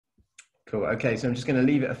Cool. Okay, so I'm just going to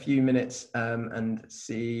leave it a few minutes and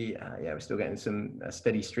see. Yeah, we're still getting some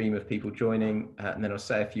steady stream of people joining, and then I'll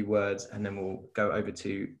say a few words, and then we'll go over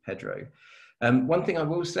to Pedro. One thing I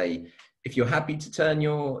will say, if you're happy to turn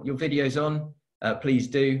your videos on, please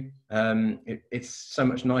do. It's so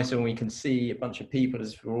much nicer when we can see a bunch of people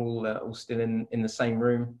as we're all still in the same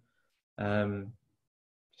room,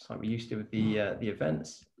 just like we used to with the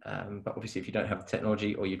events. But obviously, if you don't have the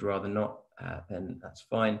technology or you'd rather not, then that's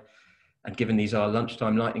fine. And given these are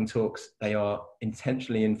lunchtime lightning talks, they are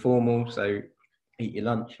intentionally informal. So eat your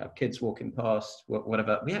lunch, have kids walking past,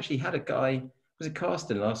 whatever. We actually had a guy, was it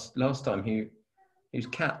Karsten last time, whose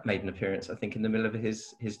cat made an appearance, I think, in the middle of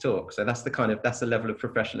his talk. So that's the level of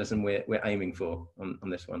professionalism we're aiming for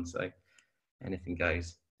on this one. So anything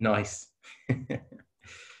goes. Nice. 32,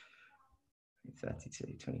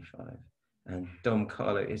 25. And Dom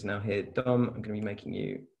Carlo is now here. Dom, I'm going to be making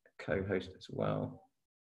you a co-host as well.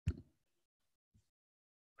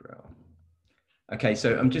 Okay,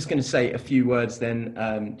 so I'm just going to say a few words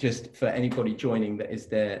then, just for anybody joining that is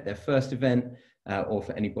their first event, or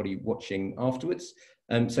for anybody watching afterwards.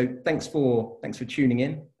 So thanks for tuning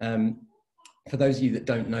in. For those of you that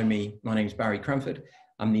don't know me, my name is Barry Cranford.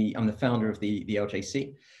 I'm the founder of the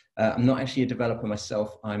LJC. I'm not actually a developer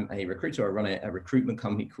myself. I'm a recruiter. I run a recruitment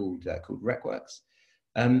company called RecWorks.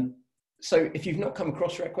 So if you've not come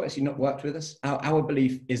across RecWorks, you've not worked with us, our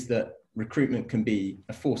belief is that recruitment can be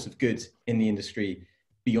a force of good in the industry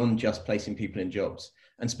beyond just placing people in jobs,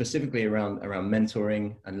 and specifically around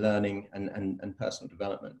mentoring and learning and personal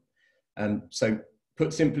development. So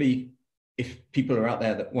put simply, if people are out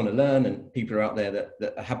there that want to learn and people are out there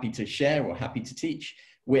that are happy to share or happy to teach,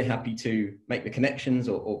 we're happy to make the connections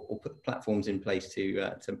or put the platforms in place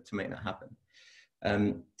to make that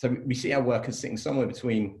happen. So we see our work as sitting somewhere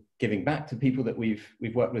between giving back to people that we've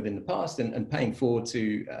worked with in the past and paying forward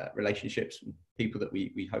to relationships with people that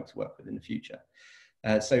we hope to work with in the future.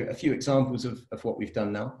 So a few examples of what we've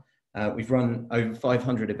done now. We've run over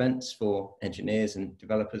 500 events for engineers and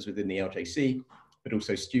developers within the LJC, but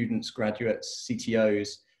also students, graduates,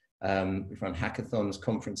 CTOs. We've run hackathons,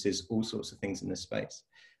 conferences, all sorts of things in this space.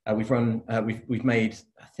 We've made,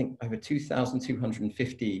 I think, over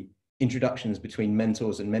 2,250 introductions between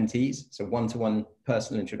mentors and mentees, so one-to-one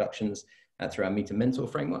personal introductions through our Meet and Mentor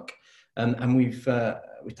framework. And we've done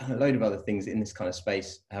a load of other things in this kind of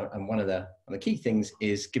space. And one of the key things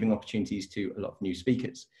is giving opportunities to a lot of new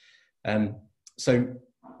speakers. So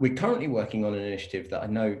we're currently working on an initiative that I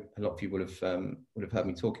know a lot of you would have heard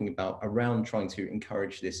me talking about, around trying to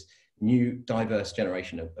encourage this new diverse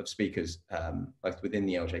generation of speakers, both within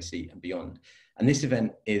the LJC and beyond. And this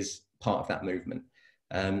event is part of that movement.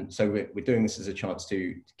 So we're doing this as a chance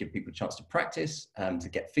to give people a chance to practice, to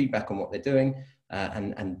get feedback on what they're doing,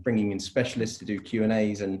 and bringing in specialists to do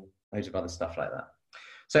Q&As and loads of other stuff like that.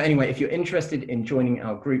 So anyway, if you're interested in joining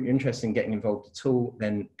our group, you're interested in getting involved at all,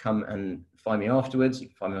 then come and find me afterwards. You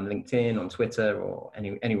can find me on LinkedIn, on Twitter, or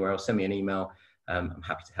anywhere else. Send me an email. I'm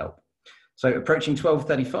happy to help. So approaching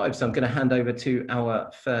 12:35, so I'm going to hand over to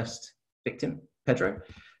our first victim, Pedro.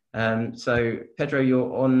 So Pedro,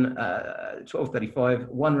 you're on 12:35,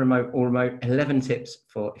 one remote, all remote, 11 tips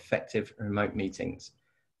for effective remote meetings.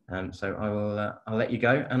 So I'll let you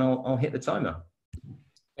go, and I'll hit the timer.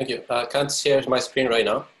 Thank you. I can't share my screen right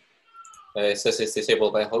now. It says it's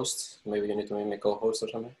disabled by host. Maybe you need to make me co-host or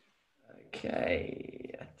something.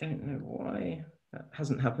 Okay, I don't know why that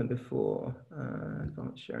hasn't happened before.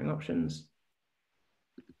 Advanced sharing options.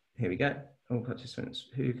 Here we go. All participants,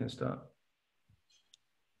 who can start?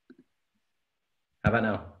 How about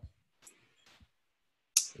now?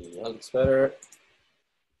 Yeah, looks better.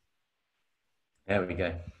 There we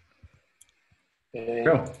go.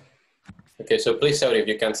 Cool. Okay, so please tell me if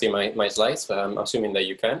you can see my slides, but I'm assuming that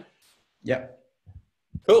you can. Yeah.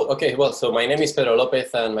 Cool. Okay, well, so my name is Pedro Lopez,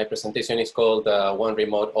 and my presentation is called One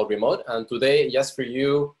Remote, All Remote. And today, just for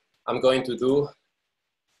you, I'm going to do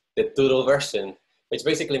the doodle version, which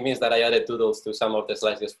basically means that I added doodles to some of the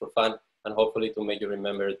slides just for fun, and hopefully to make you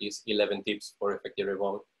remember these 11 tips for effective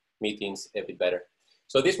remote meetings a bit better.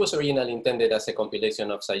 So this was originally intended as a compilation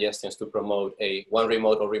of suggestions to promote a one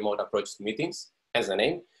remote or remote approach to meetings, hence the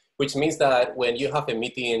name, which means that when you have a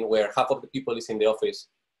meeting where half of the people is in the office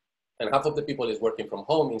and half of the people is working from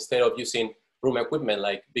home, instead of using room equipment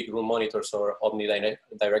like big room monitors or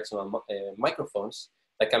omnidirectional microphones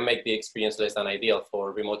that can make the experience less than ideal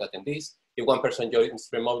for remote attendees, if one person joins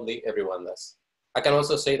remotely, everyone does. I can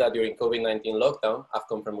also say that during COVID-19 lockdown, I've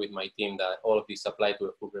confirmed with my team that all of these apply to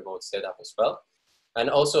a full remote setup as well. And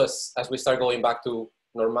also as we start going back to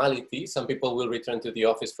normality, some people will return to the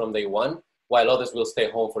office from day one, while others will stay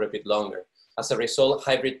home for a bit longer. As a result,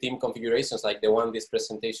 hybrid team configurations like the one this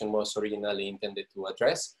presentation was originally intended to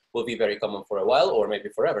address will be very common for a while or maybe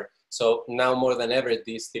forever. So now more than ever,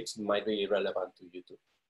 these tips might be relevant to you too.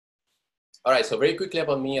 All right, so very quickly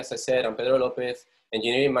about me, as I said, I'm Pedro Lopez,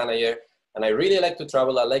 engineering manager, and I really like to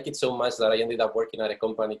travel. I like it so much that I ended up working at a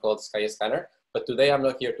company called Skyscanner. But today I'm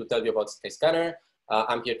not here to tell you about Skyscanner.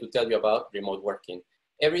 I'm here to tell you about remote working.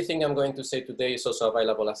 Everything I'm going to say today is also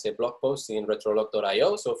available as a blog post in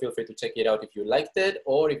retrolog.io, so feel free to check it out if you liked it,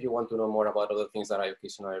 or if you want to know more about other things that I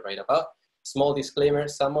occasionally write about. Small disclaimer,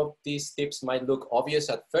 some of these tips might look obvious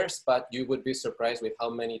at first, but you would be surprised with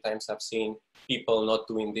how many times I've seen people not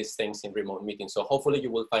doing these things in remote meetings. So hopefully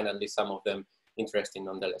you will find at least some of them interesting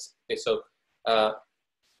nonetheless. Okay, so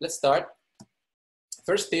let's start.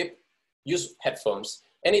 First tip, use headphones.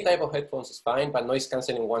 Any type of headphones is fine, but noise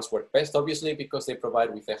cancelling ones work best, obviously, because they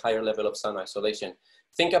provide with a higher level of sound isolation.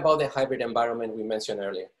 Think about the hybrid environment we mentioned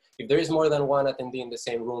earlier. If there is more than one attendee in the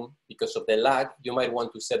same room, because of the lag, you might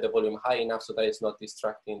want to set the volume high enough so that it's not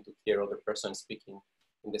distracting to hear other person speaking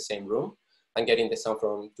in the same room and getting the sound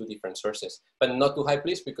from two different sources. But not too high,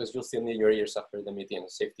 please, because you'll still need your ears after the meeting.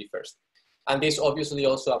 Safety first. And this obviously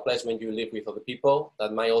also applies when you live with other people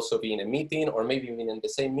that might also be in a meeting or maybe even in the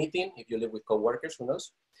same meeting if you live with coworkers, who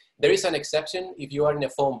knows. There is an exception if you are in a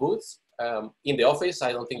phone booth. In the office,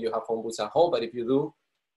 I don't think you have phone booths at home, but if you do,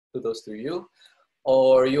 kudos to you.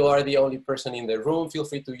 Or you are the only person in the room, feel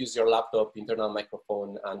free to use your laptop, internal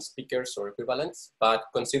microphone and speakers or equivalents, but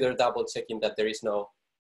consider double checking that there is no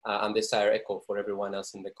undesired echo for everyone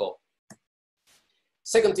else in the call.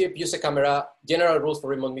 Second tip, use a camera. General rules for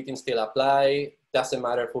remote meetings still apply. Doesn't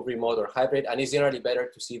matter full remote or hybrid, and it's generally better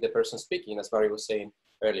to see the person speaking, as Barry was saying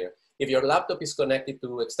earlier. If your laptop is connected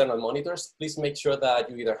to external monitors, please make sure that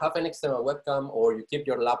you either have an external webcam or you keep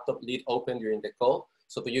your laptop lid open during the call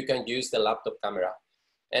so that you can use the laptop camera.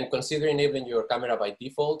 And consider enabling your camera by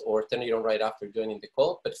default or turn it on right after joining the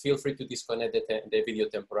call, but feel free to disconnect the video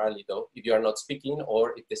temporarily though, if you are not speaking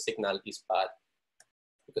or if the signal is bad,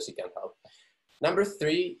 because it can help. Number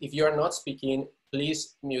 3, if you are not speaking,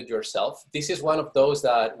 please mute yourself. This is one of those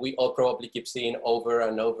that we all probably keep seeing over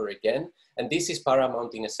and over again. And this is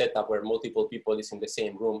paramount in a setup where multiple people is in the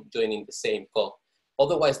same room joining the same call.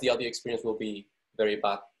 Otherwise, the audio experience will be very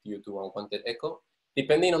bad due to unwanted echo.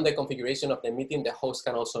 Depending on the configuration of the meeting, the host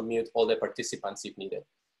can also mute all the participants if needed.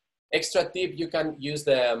 Extra tip, you can use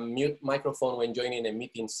the mute microphone when joining a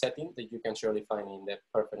meeting setting that you can surely find in the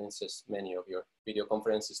preferences menu of your video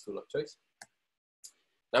conferences tool of choice.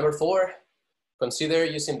 Number 4, consider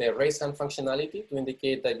using the raise hand functionality to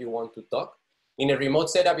indicate that you want to talk. In a remote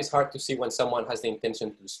setup, it's hard to see when someone has the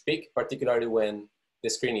intention to speak, particularly when the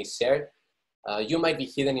screen is shared. You might be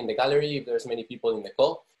hidden in the gallery if there's many people in the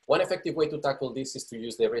call. One effective way to tackle this is to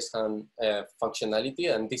use the raise hand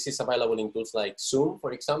functionality, and this is available in tools like Zoom,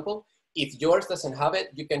 for example. If yours doesn't have it,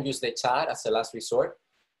 you can use the chat as a last resort.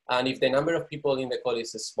 And if the number of people in the call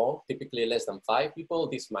is small, typically less than 5 people,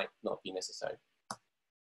 this might not be necessary.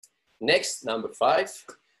 Next, number 5,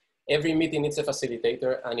 every meeting needs a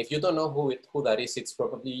facilitator, and if you don't know who that is, it's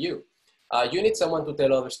probably you. You need someone to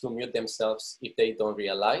tell others to mute themselves if they don't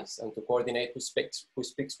realize, and to coordinate who speaks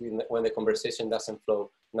when the conversation doesn't flow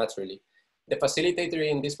naturally. The facilitator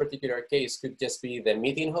in this particular case could just be the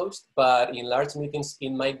meeting host, but in large meetings, it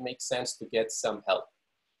might make sense to get some help.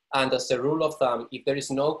 And as a rule of thumb, if there is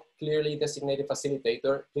no clearly designated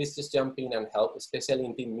facilitator, please just jump in and help, especially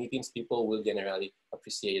in team meetings, people will generally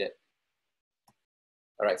appreciate it.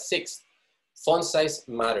 All right, 6, font size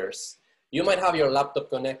matters. You might have your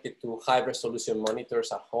laptop connected to high resolution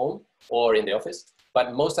monitors at home or in the office,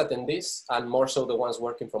 but most attendees, and more so the ones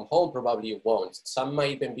working from home, probably won't. Some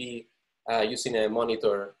might even be using a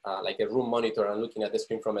monitor, like a room monitor, and looking at the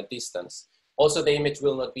screen from a distance. Also, the image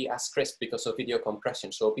will not be as crisp because of video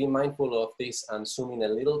compression. So be mindful of this and zoom in a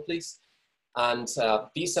little, please. And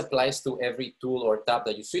this applies to every tool or tab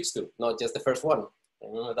that you switch to, not just the first one.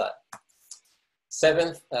 Remember that.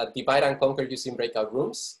 7th, divide and conquer using breakout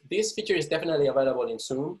rooms. This feature is definitely available in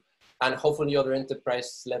Zoom, and hopefully other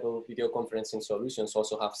enterprise level video conferencing solutions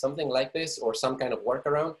also have something like this or some kind of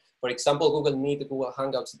workaround. For example, Google Meet, Google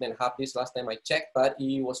Hangouts didn't have this last time I checked, but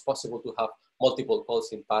it was possible to have multiple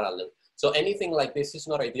calls in parallel. So anything like this is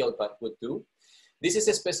not ideal, but would do. This is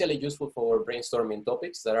especially useful for brainstorming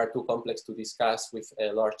topics that are too complex to discuss with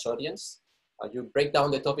a large audience. You break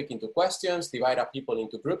down the topic into questions, divide up people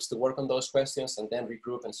into groups to work on those questions, and then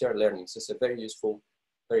regroup and share learnings. It's a very useful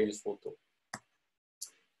tool.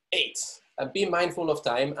 8, be mindful of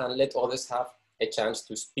time and let others have a chance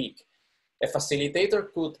to speak. A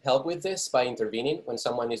facilitator could help with this by intervening when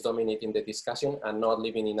someone is dominating the discussion and not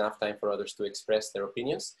leaving enough time for others to express their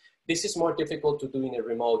opinions. This is more difficult to do in a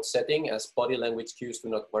remote setting as body language cues do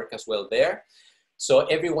not work as well there. So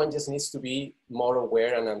everyone just needs to be more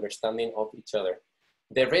aware and understanding of each other.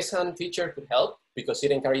 The raise hand feature could help because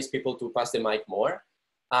it encourages people to pass the mic more.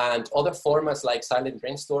 And other formats like silent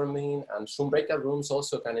brainstorming and Zoom breakout rooms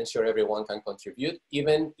also can ensure everyone can contribute,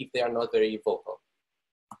 even if they are not very vocal.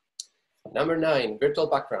 Number 9, virtual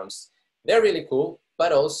backgrounds. They're really cool,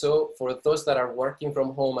 but also for those that are working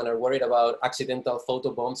from home and are worried about accidental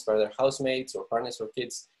photo bombs by their housemates or partners or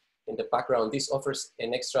kids in the background, this offers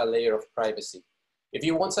an extra layer of privacy. If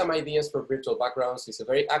you want some ideas for virtual backgrounds, it's a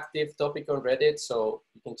very active topic on Reddit, so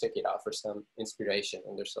you can check it out for some inspiration,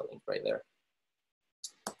 and there's a link right there.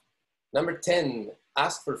 Number 10,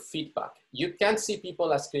 ask for feedback. You can't see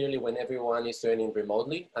people as clearly when everyone is joining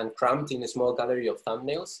remotely and cramped in a small gallery of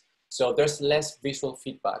thumbnails, so there's less visual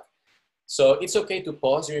feedback. So it's okay to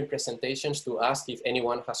pause during presentations to ask if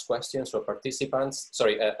anyone has questions or participants,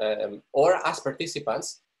 or ask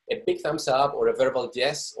participants. A big thumbs up or a verbal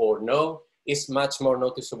yes or no is much more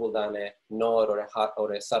noticeable than a nod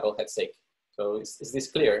or a subtle head shake. So is this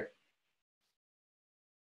clear?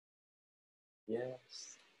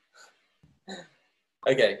 Yes.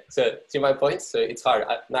 Okay, so see my point? So it's hard.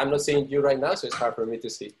 I'm not seeing you right now, so it's hard for me to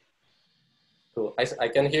see. Cool. I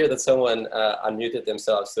can hear that someone unmuted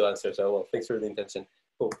themselves to answer, so well, thanks for the intention.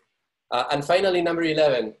 Cool. And finally, number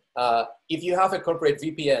 11, if you have a corporate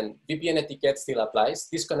VPN etiquette still applies.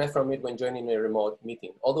 Disconnect from it when joining a remote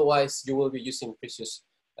meeting. Otherwise, you will be using precious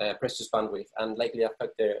bandwidth and likely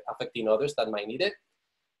affecting others that might need it.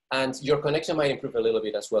 And your connection might improve a little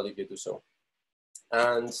bit as well if you do so.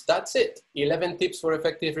 And that's it. 11 tips for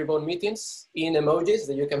effective remote meetings in emojis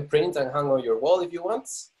that you can print and hang on your wall if you want.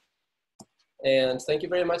 And thank you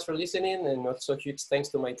very much for listening, and also huge thanks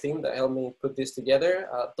to my team that helped me put this together.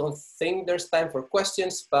 Don't think there's time for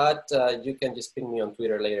questions, but you can just ping me on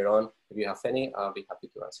Twitter later on. If you have any, I'll be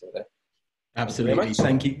happy to answer that. Absolutely.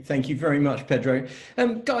 Thank you very much, Pedro.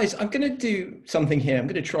 Guys, I'm going to do something here. I'm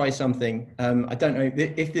going to try something. I don't know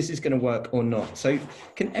if this is going to work or not. So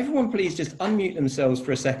can everyone please just unmute themselves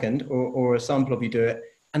for a second, or a sample of you do it,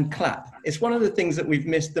 and clap. It's one of the things that we've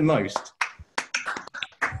missed the most.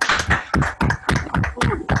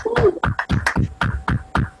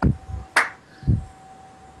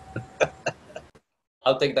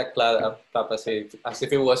 I'll take that clap as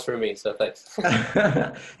if it was for me, so thanks.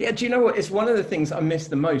 Yeah, do you know what? It's one of the things I miss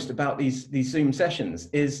the most about these Zoom sessions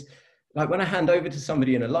is, like, when I hand over to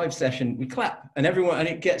somebody in a live session, we clap and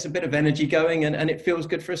it gets a bit of energy going and it feels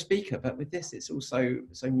good for a speaker. But with this, it's also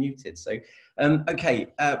so muted. So, okay,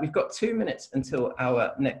 we've got 2 minutes until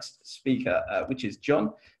our next speaker, which is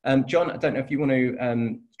John. John, I don't know if you want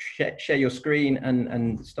to share your screen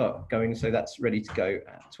and start going. So that's ready to go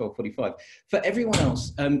at 12:45. For everyone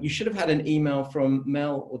else, you should have had an email from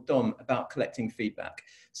Mel or Dom about collecting feedback.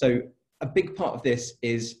 So a big part of this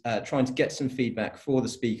is trying to get some feedback for the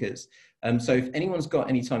speakers. So if anyone's got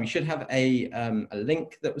any time, you should have a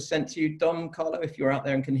link that was sent to you. Dom, Carlo, if you're out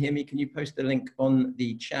there and can hear me, can you post the link on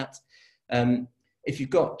the chat? If you've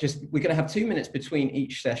got we're going to have 2 minutes between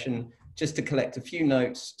each session just to collect a few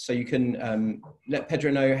notes, so you can let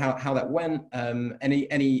Pedro know how that went,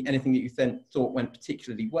 anything that you thought went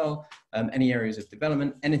particularly well, any areas of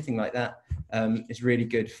development, anything like that is really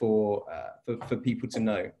good for people to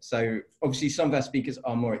know. So obviously some of our speakers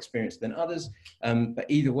are more experienced than others, but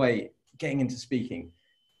either way, getting into speaking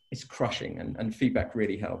is crushing, and feedback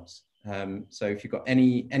really helps. So if you've got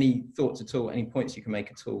any thoughts at all, any points you can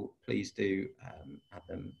make at all, please do add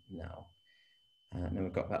them now. And then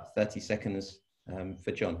we've got about 30 seconds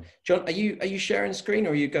for John. John, are you sharing screen, or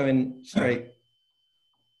are you going straight?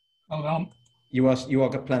 Hold on. You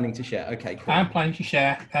are planning to share. Okay, cool. I'm planning to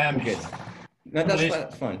share. Good. No,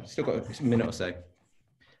 that's fine. Still got a minute or so.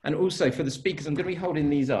 And also for the speakers, I'm going to be holding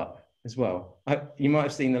these up as well. You might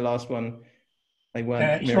have seen the last one. They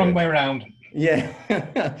weren't. It's the wrong way around. Yeah.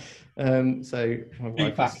 So my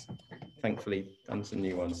wife has thankfully done some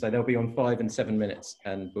new ones. So they'll be on 5 and 7 minutes,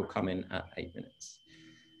 and we'll come in at 8 minutes.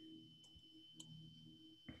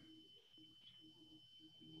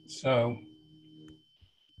 So,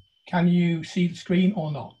 can you see the screen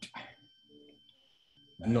or not?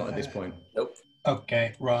 Not at this point. Nope.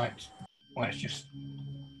 Okay, right. Let's just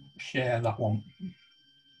share that one.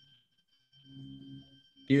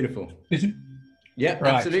 Beautiful. Is it? Yeah,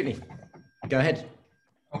 right. Absolutely. Go ahead.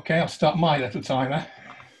 Okay, I'll start my little timer.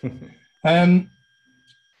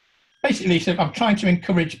 Basically, so I'm trying to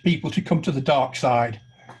encourage people to come to the dark side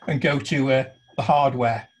and go to the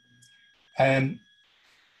hardware.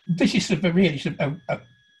 This is really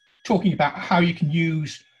talking about how you can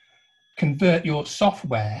convert your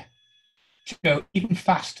software to go even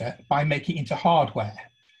faster by making it into hardware.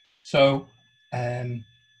 So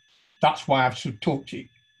that's why I've sort of talked to you,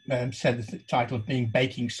 said the title of being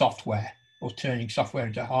baking software or turning software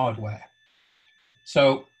into hardware.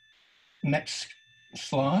 So next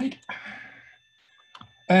slide.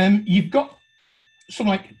 You've got sort of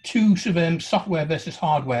like two sort of software versus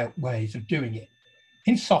hardware ways of doing it.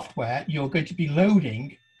 In software, you're going to be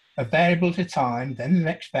loading a variable at a time, then the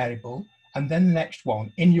next variable, and then the next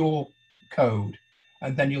one in your code.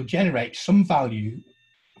 And then you'll generate some value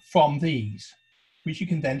from these, which you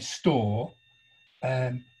can then store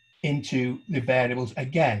into the variables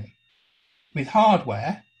again. With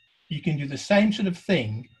hardware, you can do the same sort of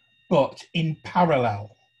thing, but in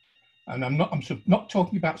parallel. And I'm sort of not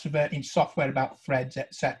talking about sort of in software about threads,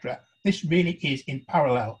 etc. This really is in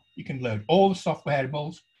parallel. You can load all the software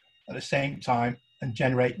variables at the same time and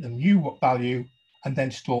generate the new value and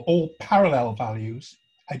then store all parallel values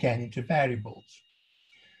again into variables.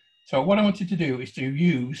 So what I wanted to do is to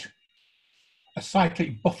use a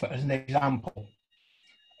cyclic buffer as an example.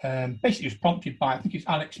 Basically, it was prompted by, I think it's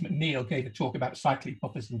Alex McNeil gave a talk about cyclic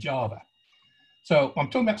buffers in Java. So I'm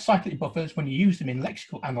talking about cyclic buffers when you use them in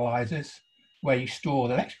lexical analyzers, where you store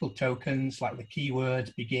the lexical tokens like the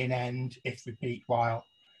keywords, begin, end, if, repeat, while,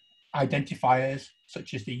 identifiers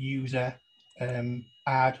such as the user,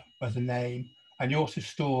 add as a name, and you also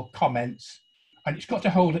store comments, and it's got to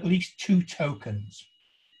hold at least 2 tokens.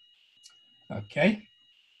 Okay,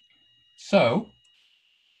 so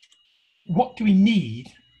what do we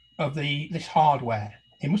need of this hardware?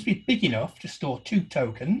 It must be big enough to store 2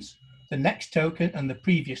 tokens, the next token and the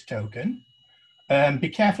previous token. Be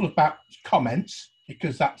careful about comments,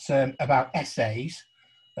 because that's about essays,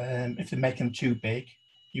 if they make them too big.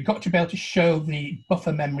 You've got to be able to show the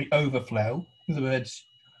buffer memory overflow. In other words,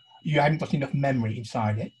 you haven't got enough memory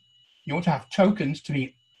inside it. You want to have tokens to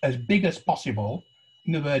be as big as possible.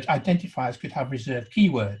 In other words, identifiers could have reserved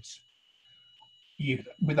keywords.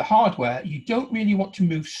 With the hardware, you don't really want to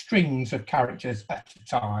move strings of characters at a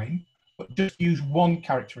time, but just use 1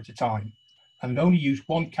 character at a time, and only use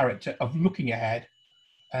 1 character of looking ahead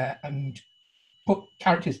and put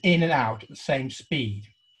characters in and out at the same speed.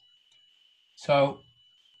 So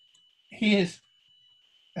here's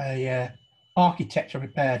a architecture I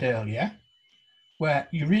prepared earlier, where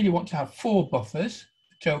you really want to have 4 buffers.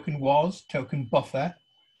 The token was, token buffer,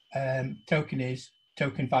 token is,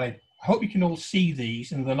 token valid. I hope you can all see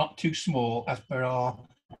these and they're not too small as per our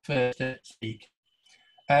first speak.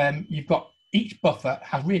 You've got each buffer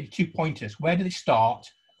has really 2 pointers. Where do they start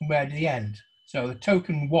and where do they end? So the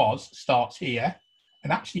token was starts here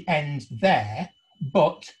and actually ends there,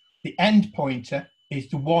 but the end pointer is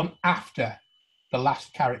the one after the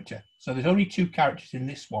last character. So there's only 2 characters in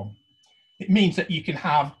this one. It means that you can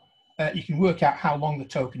have, you can work out how long the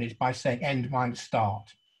token is by saying end minus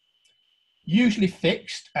start. Usually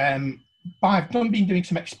fixed. I've been doing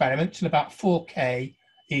some experiments, and about 4K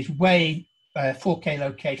is 4K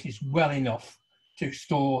location is well enough to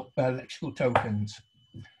store lexical tokens.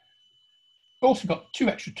 Also got 2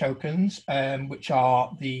 extra tokens, which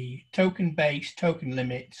are the token base, token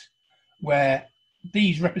limit, where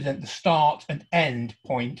these represent the start and end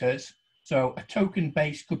pointers. So a token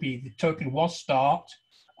base could be the token was start,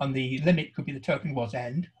 and the limit could be the token was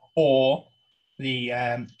end, or the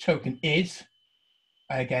token is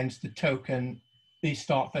against the token is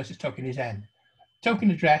start versus token is end.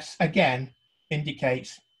 Token address again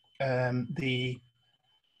indicates when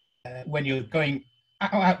you're going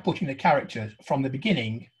outputting the characters from the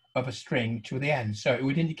beginning of a string to the end. So it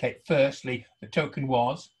would indicate firstly the token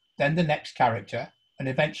was, then the next character, and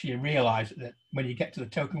eventually realize that when you get to the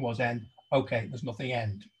token was end, okay, there's nothing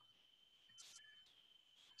end.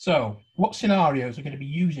 So what scenarios are going to be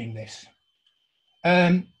using this?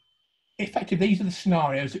 Effectively, these are the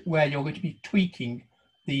scenarios where you're going to be tweaking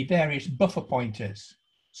the various buffer pointers.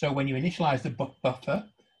 So when you initialize the buffer,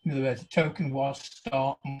 in other words, the token was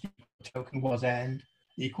start, token was end,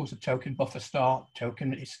 equals the token buffer start,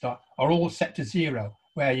 token is start, are all set to 0,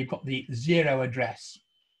 where you've got the 0 address.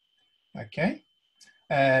 Okay.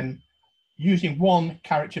 Using 1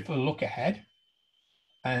 character for the look ahead,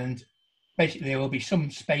 and basically there will be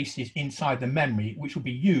some spaces inside the memory which will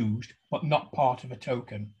be used but not part of a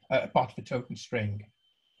token, string.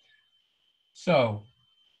 So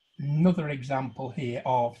another example here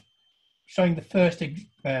of showing the first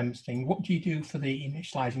thing. What do you do for the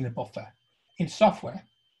initializing the buffer? In software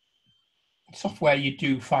you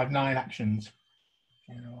do 5-9 actions.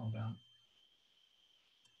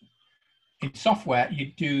 In software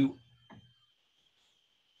you do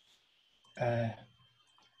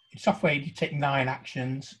you take 9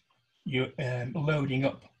 actions. You're loading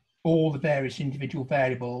up all the various individual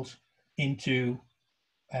variables into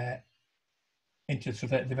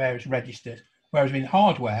sort of the various registers. Whereas in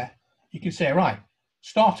hardware, you can say, right,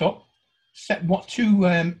 start up, set what two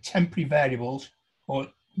temporary variables, or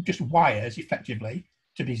just wires effectively,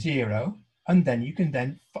 to be 0, and then you can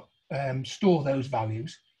then store those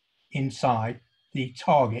values inside the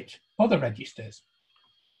target other registers.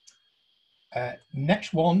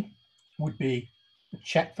 Next one would be the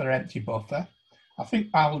check for empty buffer. I think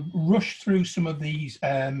I'll rush through some of these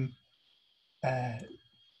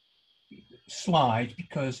slides,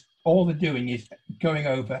 because all they're doing is going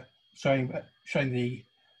over showing the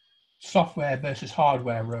software versus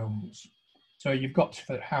hardware roles. So you've got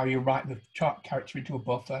how you write the chart character into a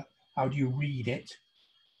buffer, how do you read it,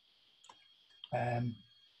 and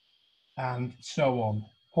so on,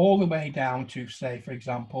 all the way down to, say, for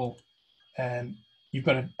example, you've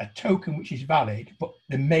got a token which is valid, but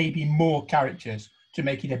there may be more characters to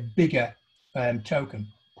make it a bigger token,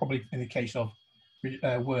 probably in the case of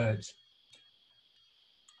words.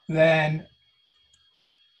 Then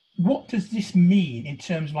what does this mean in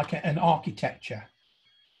terms of like an architecture?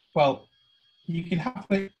 Well, you can have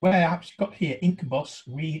where I've got here incbus,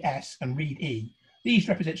 read S and read E. These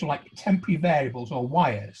represent sort of like temporary variables or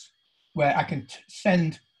wires, where I can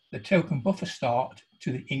send the token buffer start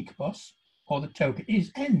to the inc bus, or the token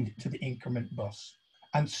is end to the increment bus,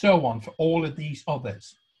 and so on for all of these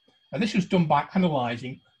others. And this was done by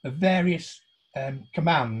analysing the various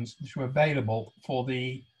commands that were available for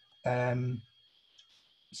the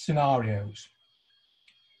scenarios.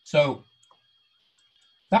 So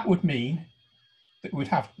that would mean that we'd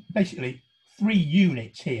have basically 3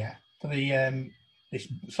 units here for the this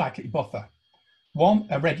cyclic buffer. One,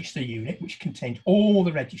 a register unit, which contains all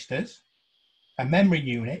the registers, a memory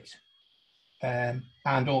unit, and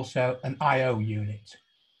also an I/O unit.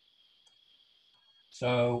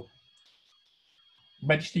 So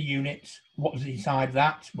register units, what was inside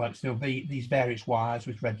that? Well, there'll be these various wires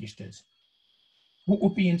with registers. What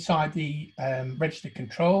would be inside the register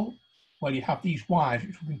control? Well, you have these wires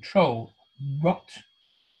which will control what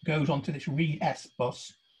goes onto this read S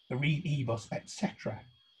bus, the read E bus, etc.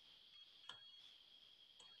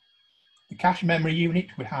 The cache memory unit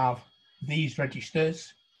would have these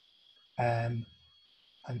registers and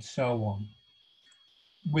so on,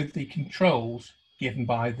 with the controls given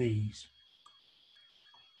by these.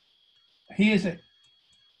 Here's the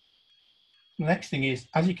next thing is,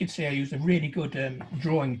 as you can see, I used a really good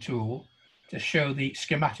drawing tool to show the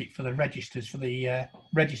schematic for the registers for the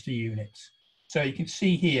register units. So you can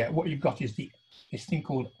see here what you've got is this thing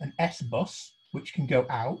called an S bus, which can go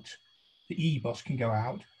out, the E bus can go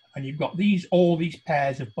out, and you've got all these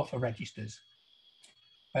pairs of buffer registers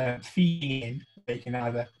feeding in. You can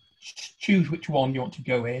either choose which one you want to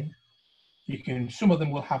go in. Some of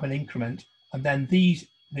them will have an increment, and then these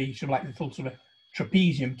sort of like little sort of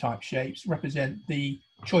trapezium type shapes represent the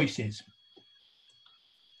choices.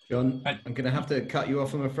 John, I'm going to have to cut you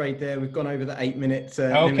off, I'm afraid. There, we've gone over the 8 minutes.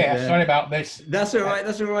 Okay, sorry about this. That's all right.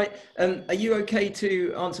 That's all right. Are you okay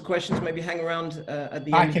to answer questions? Maybe hang around at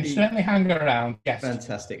the end. I can certainly hang around. Yes.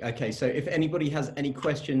 Fantastic. Okay, so if anybody has any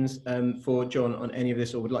questions for John on any of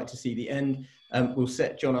this, or would like to see the end, we'll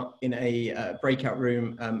set John up in a breakout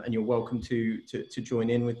room, and you're welcome to join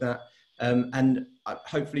in with that. And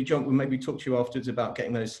hopefully, John, we'll maybe talk to you afterwards about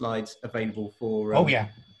getting those slides available for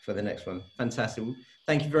for the next one. Fantastic.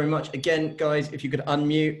 Thank you very much. Again, guys, if you could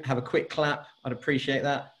unmute, have a quick clap, I'd appreciate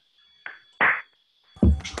that.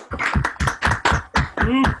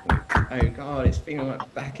 Oh God, it's feeling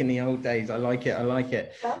like back in the old days. I like it. I like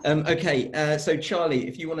it. Okay, so Charlie,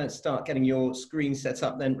 if you want to start getting your screen set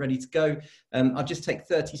up, then ready to go. I'll just take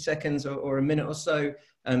 30 seconds or a minute or so.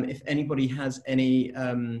 If anybody has any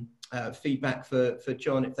feedback for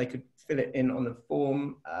John, if they could fill it in on the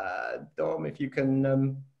form. Dom, if you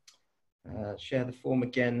can share the form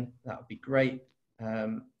again, that would be great.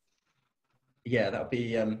 Yeah, that'd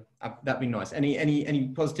be nice. Any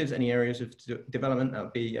positives, any areas of development?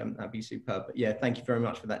 That'd be superb. But yeah, thank you very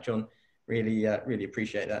much for that, John. Really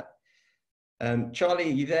appreciate that. Charlie,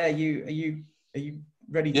 are you there? Are you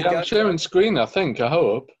ready to go? Yeah, I'm sharing screen. I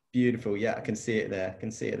hope. Beautiful. Yeah, I can see it there.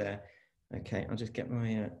 Okay, I'll just get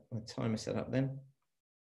my timer set up then.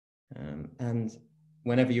 And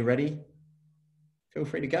whenever you're ready, feel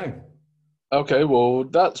free to go. Okay, well,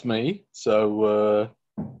 that's me. So,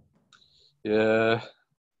 yeah,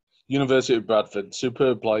 University of Bradford,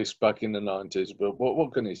 superb place back in the 90s, but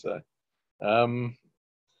what can you say? So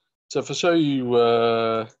if I show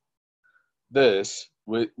you this,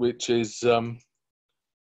 which is a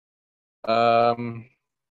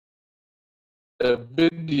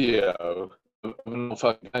video an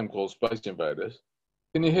old game called Space Invaders.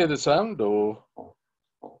 Can you hear the sound, or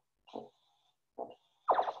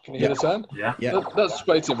can you hear the sound? Yeah. That's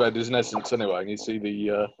Space Invaders in essence, anyway. And you see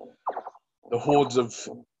the hordes of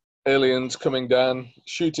aliens coming down,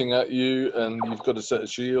 shooting at you, and you've got a set of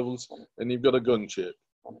shields, and you've got a gunship.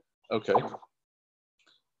 Okay.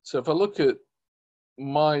 So if I look at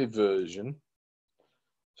my version,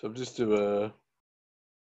 so I'll just do a.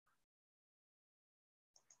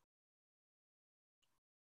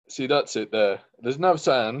 See, that's it there. There's no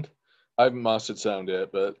sound. I haven't mastered sound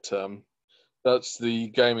yet, but that's the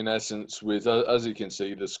game in essence with, as you can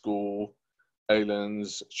see, the school,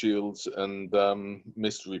 aliens, shields, and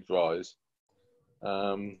mystery prize.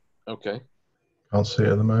 Okay. Can't see it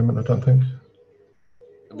at the moment, I don't think.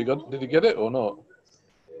 Have you got? Did you get it or not?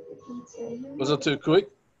 Was that too quick?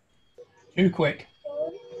 Too quick.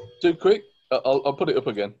 Too quick? I'll put it up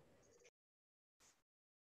again.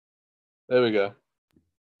 There we go.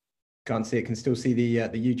 Can't see it. Can still see the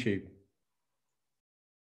YouTube.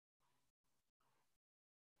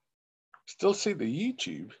 Still see the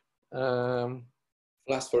YouTube.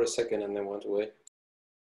 Last for a second and then went away.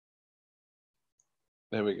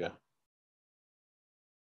 There we go.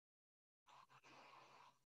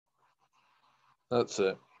 That's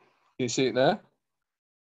it. Can you see it now?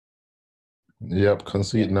 Yep, can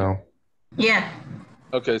see it now. Yeah.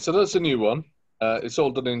 Okay, so that's a new one. It's all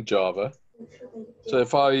done in Java. So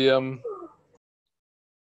if I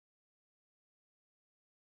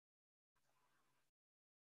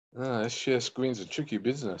share screen's a tricky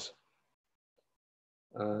business.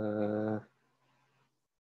 There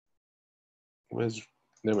we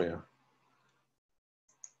are.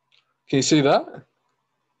 Can you see that?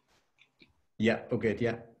 Yeah, all good,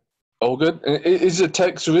 yeah. All good. Is the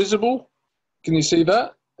text visible? Can you see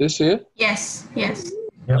that? This here? Yes. Yes.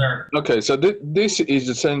 Yeah. Okay, so this is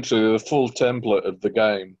essentially the full template of the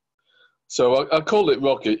game. So I called it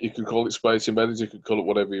Rocket. You could call it Space Invaders. You could call it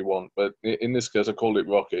whatever you want. But in this case, I called it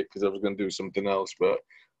Rocket because I was going to do something else, but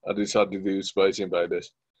I decided to do Space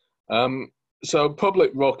Invaders. So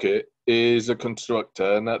Public Rocket is a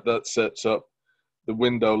constructor, and that sets up the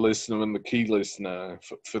window listener and the key listener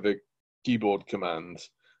for the keyboard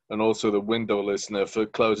commands, and also the window listener for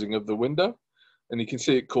closing of the window. And you can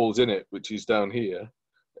see it calls init, which is down here.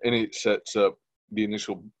 Init sets up the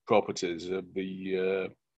initial properties of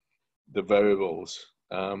the variables.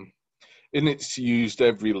 Init's used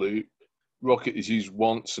every loop. Rocket is used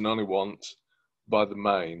once and only once by the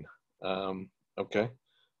main. Okay,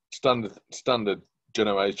 standard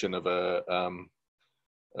generation of a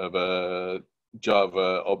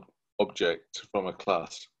Java object from a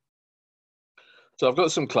class. So I've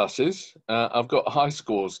got some classes. I've got a high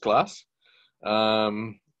scores class,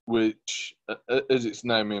 which, as its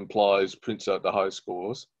name implies, prints out the high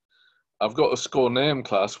scores. I've got a score name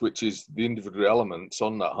class, which is the individual elements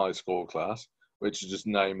on that high score class, which is just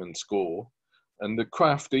name and score. And the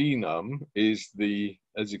craft enum is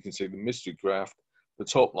as you can see, the mystery craft, the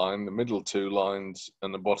top line, the middle two lines,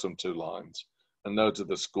 and the bottom two lines. And those are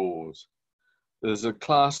the scores. There's a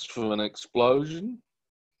class for an explosion,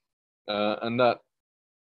 and that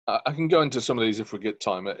I can go into some of these if we get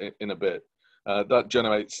time in a bit. That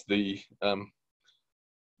generates the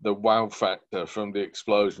wow factor from the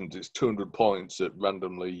explosions. It's 200 points that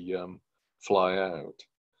randomly fly out.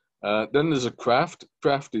 Then there's a craft.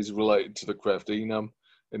 Craft is related to the craft enum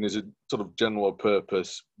and is a sort of general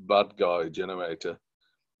purpose bad guy generator.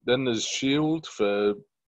 Then there's shield for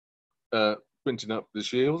printing up the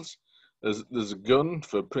shields. There's a gun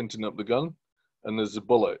for printing up the gun. And there's the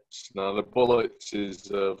bullets. Now the bullets is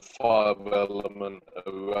a 5-element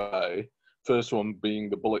array. First one being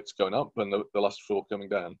the bullets going up and the last 4 coming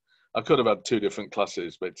down. I could have had 2 different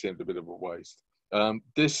classes, but it seemed a bit of a waste.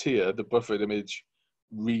 This here, the buffered image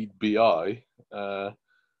read BI,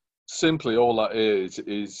 simply all that is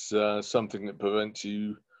something that prevents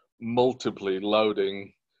you multiply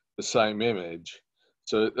loading the same image.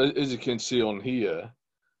 So as you can see on here,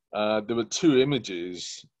 there were 2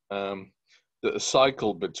 images that are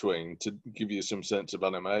cycled between to give you some sense of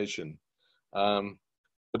animation.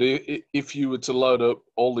 But if you were to load up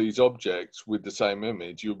all these objects with the same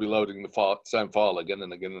image, you'll be loading the same file again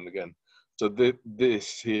and again and again. So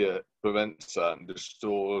this here prevents that and just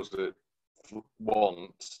stores it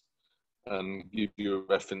once and give you a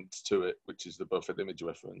reference to it, which is the buffered image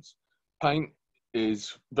reference. Paint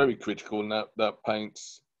is very critical, and that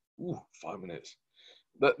paints 5 minutes.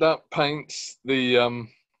 That paints the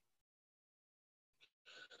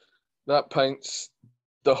that paints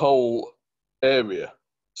the whole area.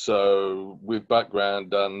 so with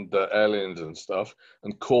background and aliens and stuff,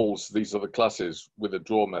 and calls these other classes with a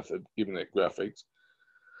draw method, giving it graphics.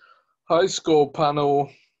 High score panel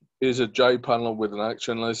is a J panel with an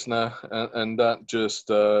action listener, and that just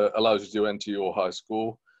allows you to enter your high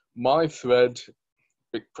score. My thread,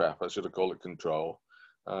 big crap, I should have called it control,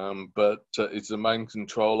 but it's the main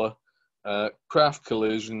controller. Craft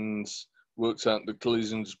collisions works out the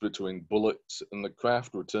collisions between bullets and the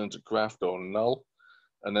craft, returns a craft or null,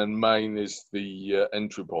 and then main is the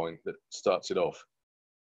entry point that starts it off.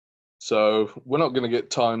 So we're not going to get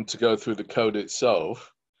time to go through the code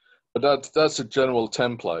itself, but that's a general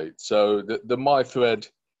template. So the my thread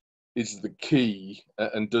is the key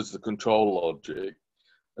and does the control logic,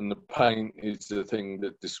 and the paint is the thing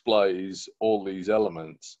that displays all these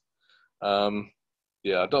elements.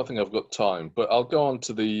 Yeah, I don't think I've got time, but I'll go on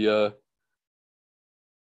to the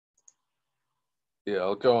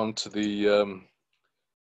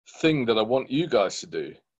thing that I want you guys to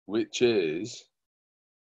do, which is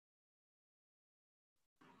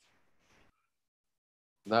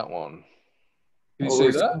that one. Can you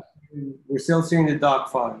see that? We're still seeing the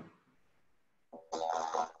doc file.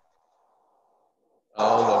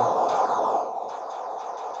 Hold on.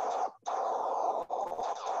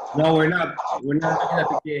 No, we're not. We're not looking at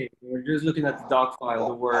the game. We're just looking at the doc file,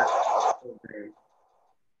 the work.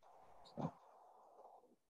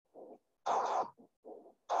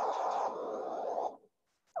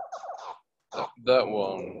 That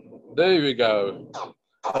one. There we go.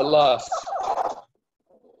 At last.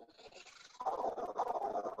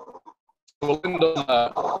 We'll end on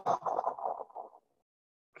that.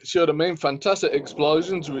 Sure, I mean, fantastic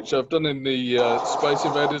explosions, which I've done in the Space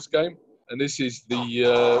Invaders game. And this is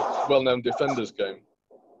the well-known Defenders game.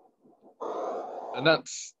 And that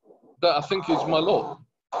I think is my lot.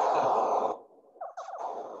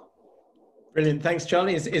 Brilliant. Thanks,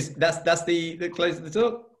 Charlie. That's the close of the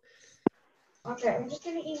talk? Okay, I'm just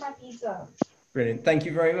going to eat my pizza. Brilliant. Thank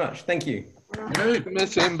you very much. Thank you.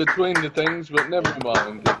 Miss in between the things, but never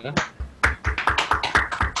mind. You know?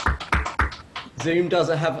 Zoom does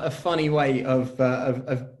have a funny way of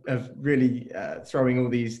really throwing all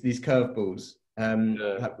these curveballs.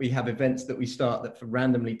 We have events that we start that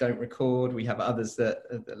randomly don't record. We have others that,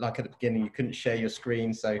 like at the beginning, you couldn't share your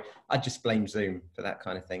screen. So I just blame Zoom for that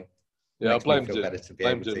kind of thing. Yeah, I blame Zoom.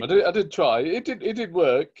 I did try. It did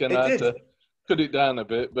work, and I had to cut it down a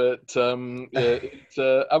bit. But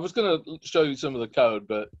yeah, I was going to show you some of the code,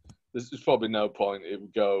 but there's probably no point. It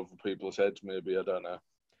would go over people's heads. Maybe, I don't know.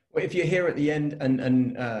 Well, if you're here at the end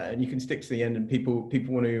and you can stick to the end, and people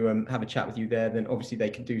want to have a chat with you there, then obviously they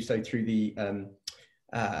can do so through the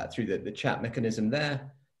chat mechanism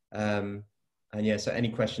there. And yeah, so any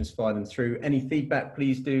questions, fire them through. Any feedback,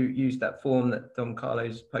 please do use that form that Don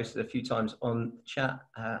Carlos posted a few times on the chat.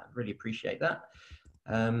 Really appreciate that.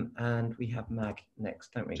 And we have Mag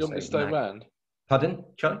next, don't we? Do you want me to stay around? Pardon,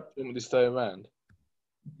 Charlie? Do you want me to stay around?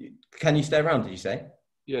 Can you stay around, did you say?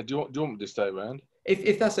 Yeah, do you want me to stay around?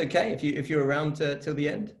 If that's okay, if you're around till the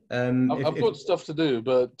end. I've got stuff to do,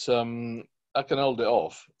 but I can hold it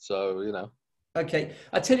off, so, you know. Okay,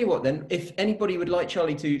 I tell you what then, if anybody would like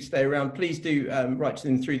Charlie to stay around, please do write to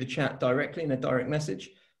them through the chat directly in a direct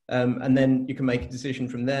message, and then you can make a decision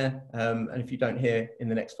from there. And if you don't hear in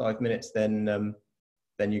the next 5 minutes, then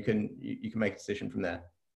you can make a decision from there.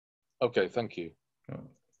 Okay, thank you.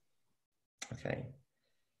 Okay,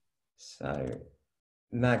 so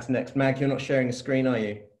Mag's next. Mag, you're not sharing a screen, are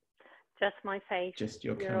you? Just my face. Just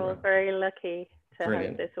your camera. You're all very lucky to Brilliant.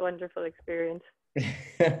 have this wonderful experience.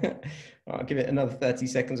 I'll give it another 30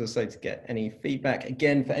 seconds or so to get any feedback.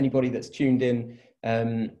 Again, for anybody that's tuned in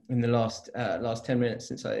the last 10 minutes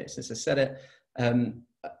since I said it,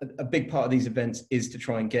 a big part of these events is to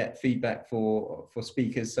try and get feedback for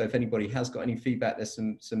speakers. So if anybody has got any feedback, there's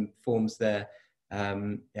some forms there.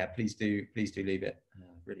 Yeah, please do leave it.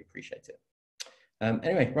 Really appreciate it.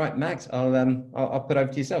 Anyway, right, Max, I'll put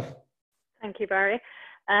over to yourself. Thank you, Barry.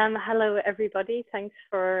 Hello, everybody. Thanks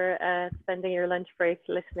for spending your lunch break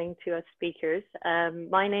listening to us speakers.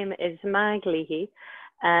 My name is Mag Leahy,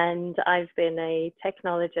 and I've been a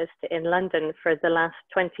technologist in London for the last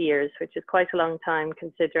 20 years, which is quite a long time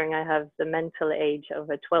considering I have the mental age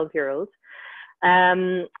of a 12-year-old.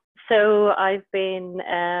 So I've been,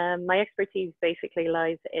 my expertise basically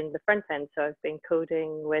lies in the front end. So I've been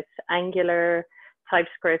coding with Angular,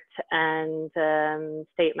 TypeScript, and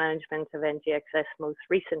state management of NGXS most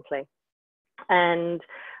recently. And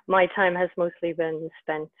my time has mostly been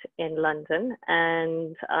spent in London,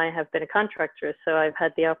 and I have been a contractor. So I've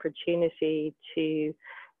had the opportunity to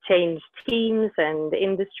changed teams and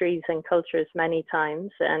industries and cultures many times,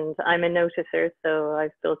 and I'm a noticer, so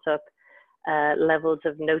I've built up levels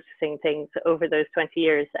of noticing things over those 20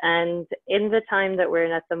 years. And in the time that we're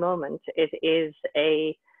in at the moment, it is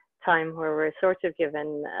a time where we're sort of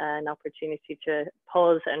given an opportunity to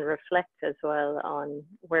pause and reflect as well on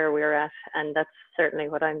where we're at, and that's certainly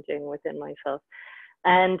what I'm doing within myself.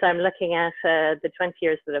 And I'm looking at the 20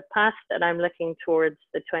 years that have passed, and I'm looking towards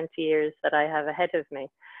the 20 years that I have ahead of me.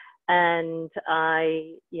 And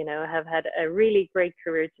I, you know, have had a really great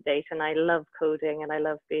career to date, and I love coding and I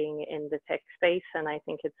love being in the tech space. And I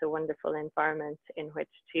think it's a wonderful environment in which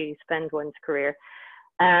to spend one's career.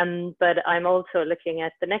 But I'm also looking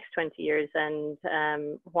at the next 20 years and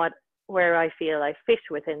where I feel I fit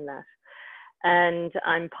within that. And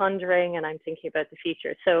I'm pondering and I'm thinking about the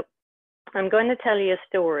future. So I'm going to tell you a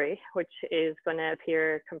story which is going to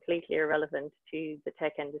appear completely irrelevant to the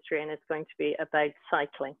tech industry, and it's going to be about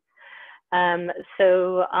cycling.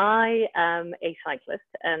 So I am a cyclist,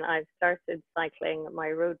 and I've started cycling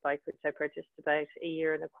my road bike, which I purchased about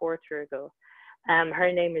 1.25 years ago.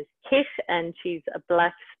 Her name is Kit, and she's a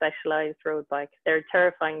black Specialized road bike. They're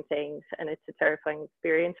terrifying things, and it's a terrifying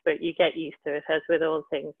experience, but you get used to it, as with all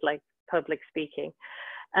things like public speaking.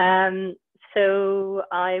 So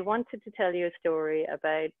I wanted to tell you a story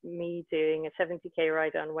about me doing a 70k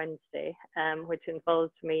ride on Wednesday, which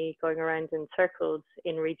involved me going around in circles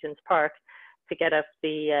in Regent's Park to get up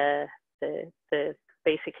the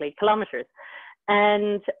basically kilometers.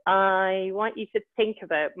 And I want you to think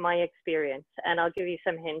about my experience, and I'll give you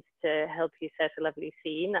some hints to help you set a lovely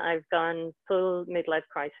scene. I've gone full midlife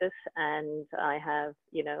crisis, and I have,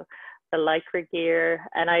 you know, the Lycra gear,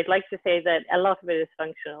 and I'd like to say that a lot of it is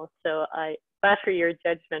functional, so I batter your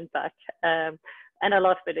judgment back, and a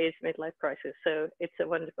lot of it is midlife crisis, so it's a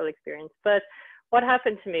wonderful experience. But what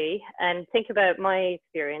happened to me, and think about my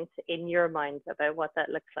experience in your mind about what that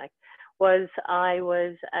looks like, was I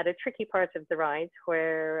was at a tricky part of the ride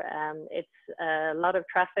where it's a lot of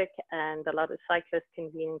traffic and a lot of cyclists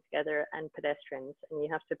convening together and pedestrians, and you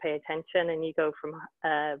have to pay attention, and you go from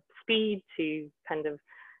speed to kind of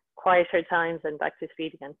quieter times and back to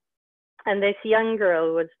speed again. And this young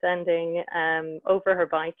girl was standing over her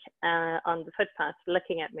bike on the footpath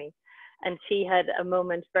looking at me. And she had a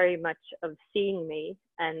moment very much of seeing me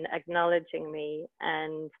and acknowledging me.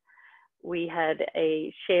 And we had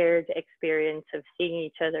a shared experience of seeing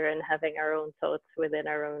each other and having our own thoughts within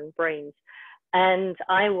our own brains. And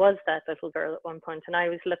I was that little girl at one point, and I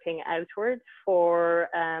was looking outward for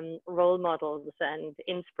role models and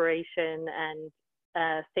inspiration and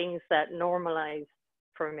things that normalized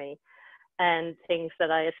for me, and things that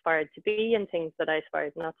I aspired to be and things that I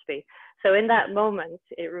aspired not to be. So in that moment,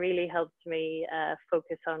 it really helped me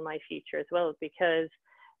focus on my future as well, because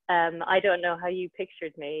I don't know how you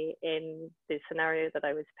pictured me in the scenario that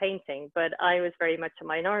I was painting, but I was very much a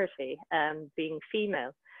minority, being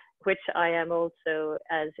female, which I am also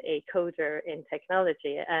as a coder in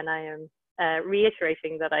technology. And I am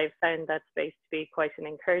reiterating that I've found that space to be quite an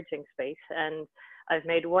encouraging space. And I've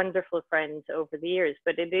made wonderful friends over the years,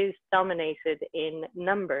 but it is dominated in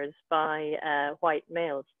numbers by white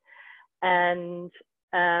males. And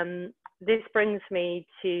this brings me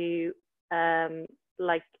to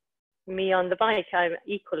like me on the bike. I'm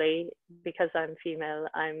equally, because I'm female,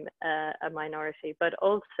 I'm a minority, but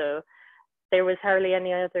also there was hardly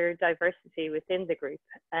any other diversity within the group.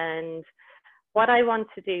 And what I want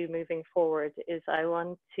to do moving forward is I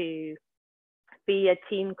want to be a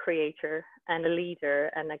team creator and a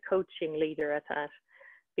leader and a coaching leader at that,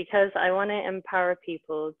 because I want to empower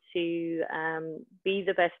people to be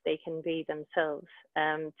the best they can be themselves,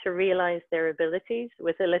 to realize their abilities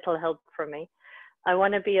with a little help from me. I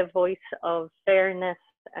want to be a voice of fairness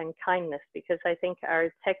and kindness, because I think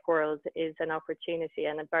our tech world is an opportunity,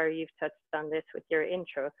 and Barry, you've touched on this with your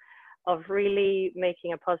intro, of really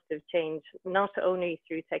making a positive change, not only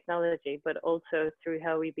through technology, but also through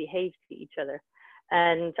how we behave to each other.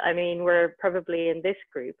 And I mean, we're probably in this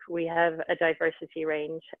group, we have a diversity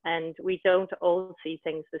range, and we don't all see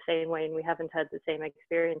things the same way, and we haven't had the same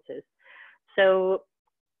experiences. So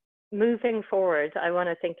moving forward, I want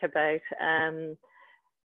to think about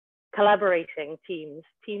collaborating teams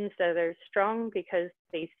that are strong because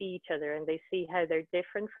they see each other and they see how they're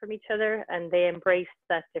different from each other, and they embrace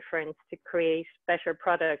that difference to create better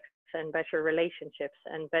products and better relationships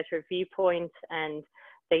and better viewpoints, and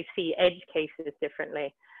they see edge cases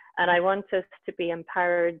differently. And I want us to be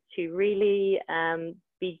empowered to really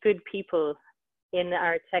be good people in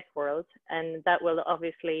our tech world, and that will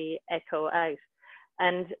obviously echo out,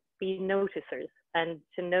 and be noticers, and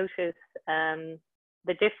to notice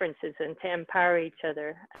the differences and to empower each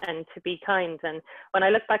other and to be kind. And when I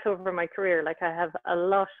look back over my career, like I have a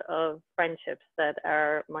lot of friendships that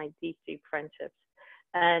are my deep, deep friendships.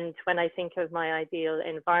 And when I think of my ideal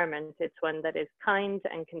environment, it's one that is kind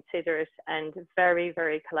and considerate and very,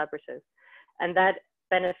 very collaborative. And that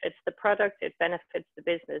benefits the product, it benefits the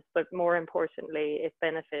business, but more importantly, it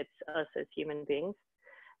benefits us as human beings.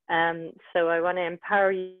 So I want to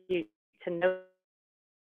empower you to know,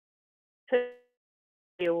 to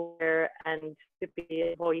be aware and to be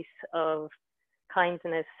a voice of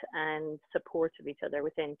kindness and support of each other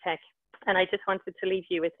within tech. And I just wanted to leave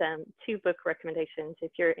you with 2 book recommendations,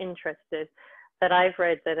 if you're interested, that I've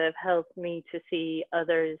read that have helped me to see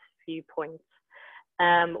others' viewpoints.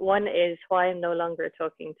 One is Why I'm No Longer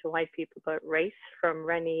Talking to White People About Race, from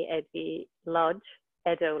Rennie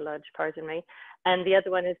Edo Lodge, pardon me. And the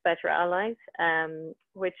other one is Better Allies,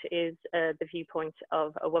 which is the viewpoint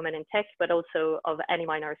of a woman in tech, but also of any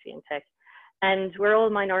minority in tech. And we're all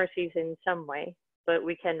minorities in some way, but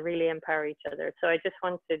we can really empower each other. So I just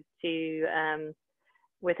wanted to,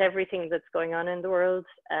 with everything that's going on in the world,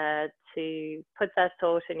 to put that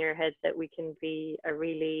thought in your head that we can be a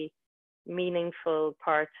really meaningful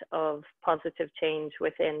part of positive change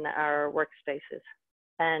within our workspaces.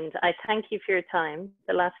 And I thank you for your time.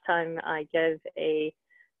 The last time I gave a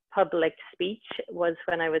public speech was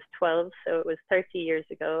when I was 12, so it was 30 years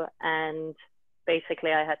ago. And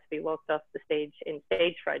basically I had to be walked off the stage in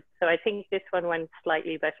stage fright. So I think this one went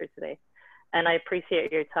slightly better today. And I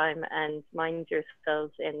appreciate your time, and mind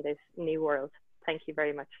yourselves in this new world. Thank you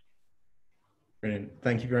very much. Brilliant.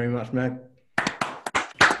 Thank you very much, Mag.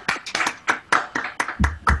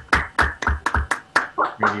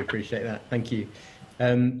 Really appreciate that. Thank you.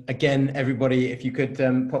 Again, everybody, if you could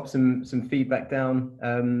pop some feedback down.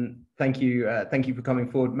 Thank you for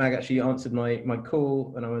coming forward. Mag actually answered my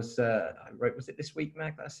call when I was, I wrote, was it this week,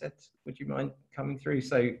 Mag, that I said, would you mind coming through?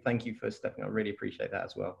 So thank you for stepping up. I really appreciate that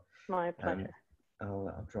as well. My pleasure.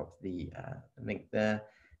 I'll drop the link there.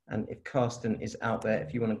 And if Karsten is out there,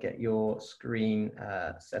 if you want to get your screen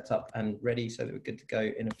set up and ready so that we're good to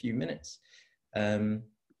go in a few minutes. Hold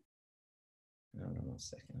on 1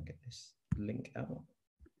 second, I'll get this link out.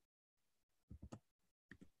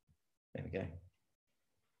 There we go.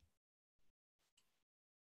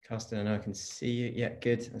 Karsten, I know I can see you. Yeah,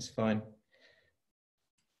 good, that's fine.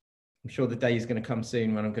 I'm sure the day is going to come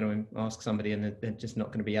soon when I'm going to ask somebody and they're just not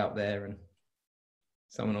going to be out there, and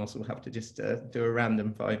someone else will have to just do a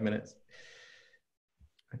random 5 minutes.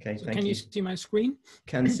 Okay, so thank you. Can you see my screen?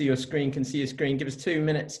 Can see your screen, can see your screen. Give us 2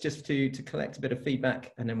 minutes just to collect a bit of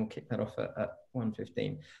feedback, and then we'll kick that off at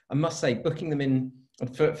 1:15. I must say, booking them in,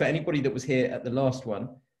 for anybody that was here at the last one,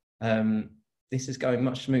 this is going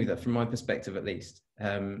much smoother from my perspective at least,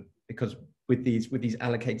 because with these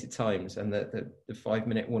allocated times and the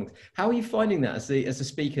 5-minute warnings. How are you finding that as the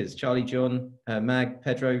speakers, Charlie, John, Mag,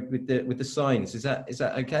 Pedro, with the signs? Is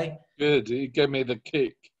that okay? Good. It gave me the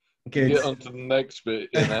kick. Good. Get on to the next bit,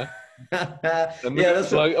 you know. And yeah,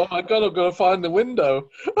 it's like, oh my God, I've got to find the window.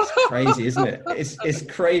 It's crazy, isn't it? It's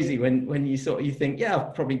crazy when you you think, yeah,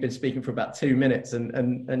 I've probably been speaking for about 2 minutes,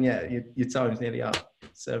 and yeah, your time's nearly up.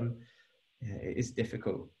 It's yeah, it is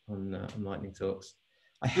difficult on Lightning Talks.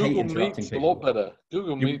 I hate interrupting people. A lot better.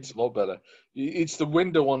 Google Meet's a lot better. It's the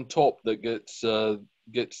window on top that gets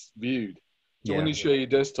viewed. So when you share your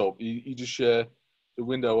desktop, you just share the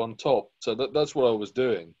window on top. So that's what I was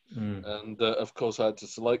doing. And of course I had to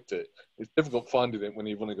select it. It's difficult finding it when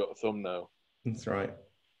you've only got a thumbnail. That's right.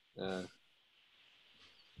 Yeah.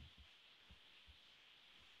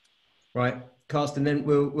 Right, Karsten, then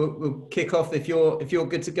we'll kick off if you're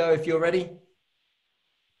good to go, if you're ready.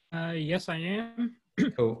 Yes, I am.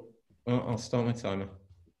 Cool. Well, I'll start my timer.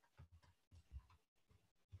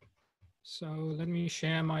 So let me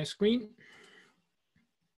share my screen.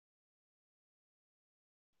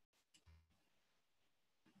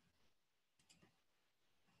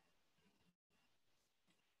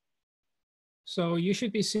 So you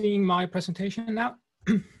should be seeing my presentation now.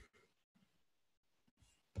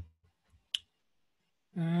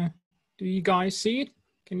 Do you guys see it?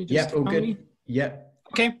 Can you just all good. me? Yeah.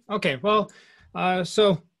 Okay. Well,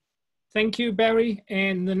 so thank you, Barry.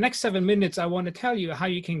 In the next 7 minutes, I want to tell you how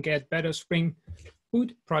you can get better Spring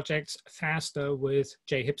Boot projects faster with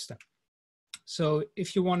Jhipster. So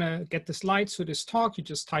if you want to get the slides for this talk, you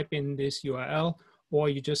just type in this URL, or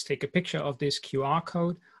you just take a picture of this QR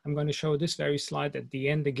code. I'm going to show this very slide at the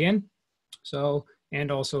end again. So,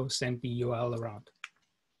 and also send the URL around.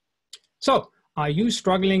 So, are you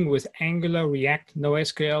struggling with Angular, React,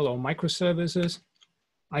 NoSQL, or microservices?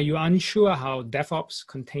 Are you unsure how DevOps,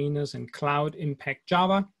 containers, and cloud impact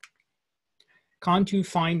Java? Can't you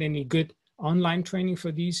find any good online training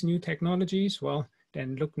for these new technologies? Well,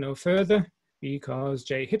 then look no further, because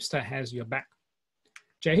Jhipster has your back.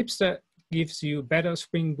 Jhipster gives you better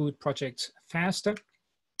Spring Boot projects faster,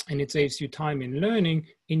 and it saves you time in learning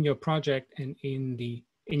in your project and in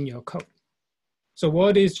your code. So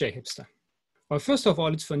what is Jhipster? Well, first of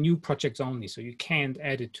all, it's for new projects only, so you can't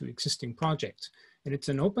add it to existing projects. And it's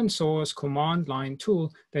an open source command line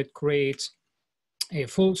tool that creates a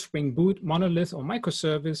full Spring Boot monolith or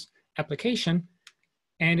microservice application.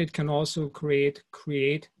 And it can also create,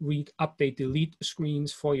 read, update, delete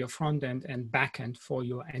screens for your front end and back end for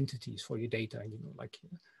your entities, for your data, like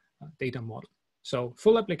data model. So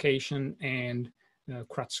full application and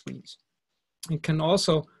CRUD screens. It can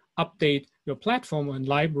also update your platform and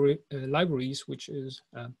libraries, which is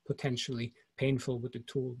potentially painful with the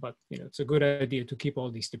tool, but it's a good idea to keep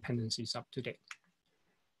all these dependencies up to date.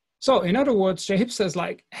 So in other words, Jhipster is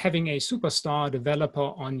like having a superstar developer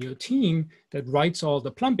on your team that writes all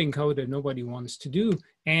the plumbing code that nobody wants to do,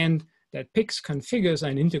 and that picks, configures,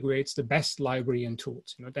 and integrates the best library and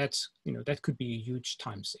tools. That could be a huge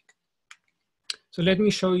time sink. So let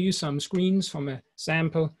me show you some screens from a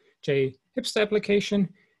sample Jhipster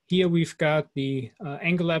application. Here we've got the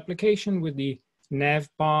Angular application with the nav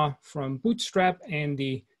bar from Bootstrap and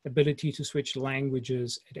the ability to switch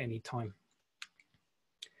languages at any time.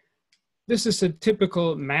 This is a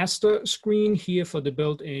typical master screen here for the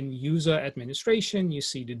built-in user administration. You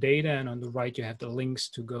see the data, and on the right you have the links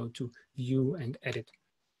to go to view and edit.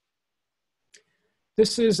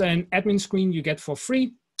 This is an admin screen you get for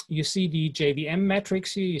free. You see the JVM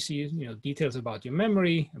metrics here. You see details about your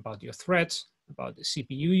memory, about your threads, about the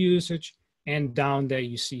CPU usage, and down there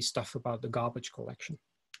you see stuff about the garbage collection.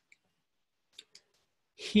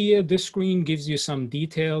 Here, this screen gives you some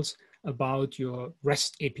details about your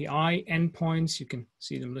REST API endpoints. You can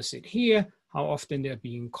see them listed here, how often they're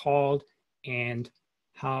being called, and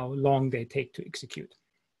how long they take to execute.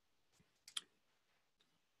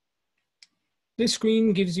 This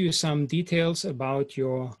screen gives you some details about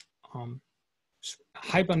your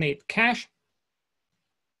Hibernate cache.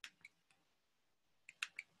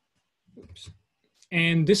 Oops.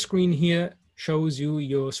 And this screen here shows you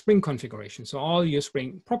your Spring configuration. So all your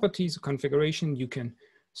Spring properties, configuration, you can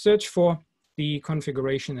search for the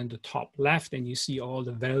configuration in the top left, and you see all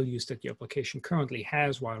the values that your application currently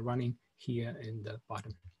has while running here in the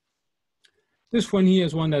bottom. This one here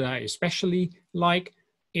is one that I especially like.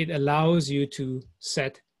 It allows you to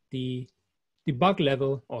set the debug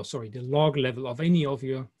level, or sorry, the log level of any of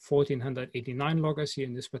your 1489 loggers here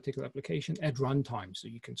in this particular application at runtime. So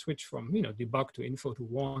you can switch from debug to info to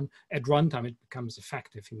 1. At runtime, it becomes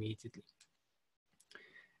effective immediately.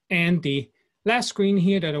 And the last screen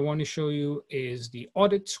here that I want to show you is the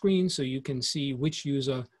audit screen, so you can see which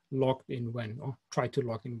user logged in when, or tried to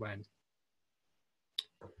log in when.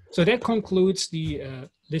 So that concludes the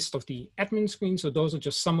list of the admin screens. So those are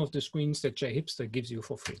just some of the screens that Jhipster gives you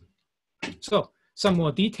for free. So some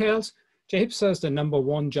more details. Jhipster is the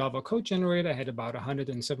 #1 Java code generator, had about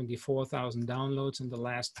 174,000 downloads in the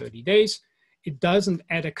last 30 days. It doesn't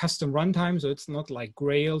add a custom runtime, so it's not like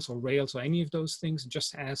Grails or Rails or any of those things. It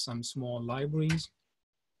just has some small libraries.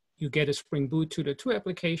 You get a Spring Boot 2.2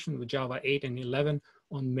 application with Java 8 and 11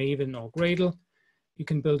 on Maven or Gradle. You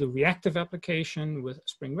can build a reactive application with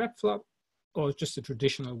Spring Webflow, or just a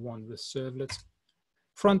traditional one with servlets.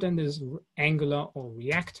 Front end is Angular or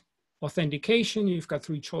React. Authentication, you've got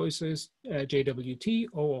 3 choices, JWT,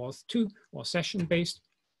 OAuth 2, or session-based.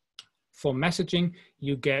 For messaging,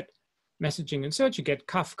 you get messaging and search, you get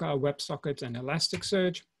Kafka, WebSockets, and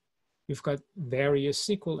Elasticsearch. You've got various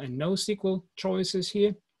SQL and NoSQL choices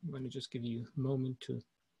here. I'm going to just give you a moment to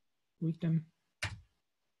read them.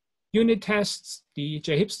 Unit tests, the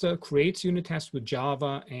Jhipster creates unit tests with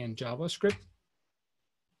Java and JavaScript.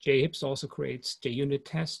 Jhipster also creates JUnit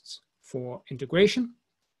tests for integration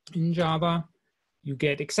in Java. You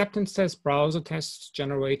get acceptance tests, browser tests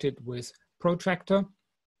generated with Protractor.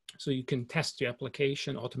 So you can test your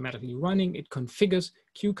application automatically running. It configures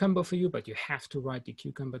Cucumber for you, but you have to write the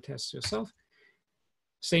Cucumber tests yourself.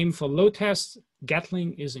 Same for load tests.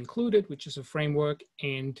 Gatling is included, which is a framework,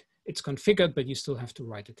 and it's configured, but you still have to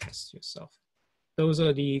write the tests yourself. Those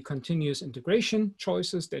are the continuous integration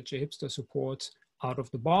choices that Jhipster supports out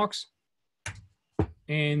of the box.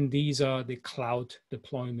 And these are the cloud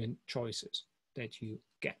deployment choices that you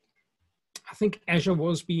get. I think Azure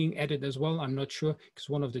was being added as well. I'm not sure, because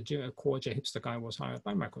one of the core Jhipster guy was hired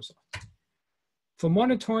by Microsoft. For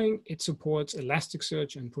monitoring, it supports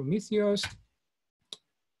Elasticsearch and Prometheus.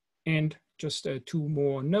 And just two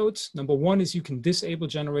more notes. Number one is you can disable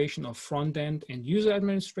generation of front end and user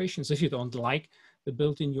administration. So if you don't like the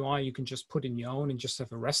built-in UI, you can just put in your own and just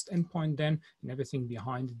have a REST endpoint then, and everything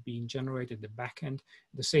behind it being generated, the backend.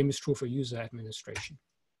 The same is true for user administration.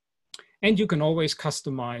 And you can always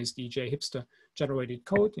customize the Jhipster generated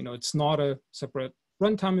code. You know, it's not a separate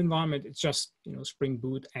runtime environment. It's just, you know, Spring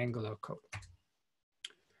Boot Angular code.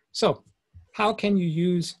 So how can you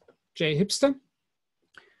use Jhipster?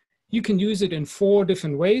 You can use it in 4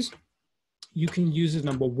 different ways. You can use it,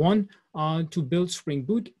 number one, to build Spring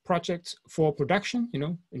Boot projects for production. You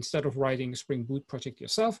know, instead of writing a Spring Boot project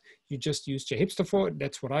yourself, you just use Jhipster for it.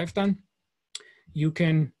 That's what I've done. You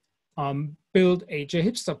can build a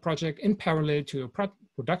Jhipster project in parallel to your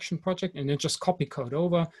production project and then just copy code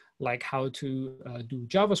over, like how to do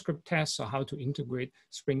JavaScript tests or how to integrate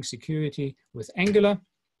Spring Security with Angular.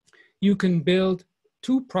 You can build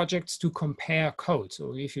 2 projects to compare code.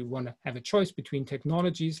 So if you want to have a choice between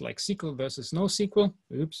technologies like SQL versus NoSQL,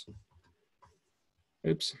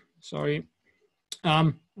 sorry.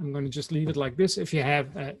 I'm going to just leave it like this. If you have,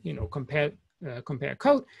 you know, compare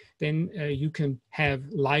code, then you can have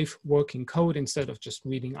live working code instead of just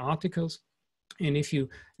reading articles. And if you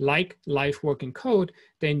like live working code,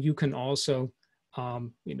 then you can also,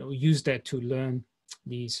 you know, use that to learn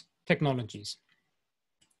these technologies.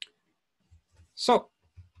 So,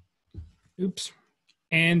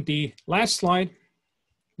 and the last slide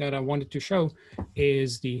that I wanted to show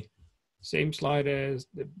is the same slide as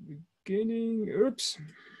the beginning.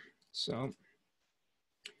 So,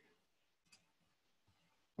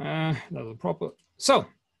 another problem. So,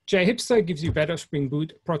 Jhipster gives you better Spring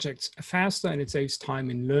Boot projects faster, and it saves time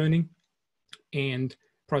in learning and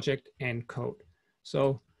project and code.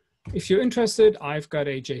 So, if you're interested, I've got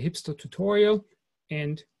a Jhipster tutorial,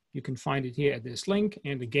 and you can find it here at this link.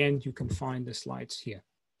 And again, you can find the slides here.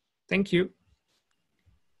 Thank you.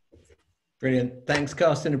 Brilliant. Thanks,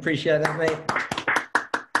 Karsten. Appreciate that, mate.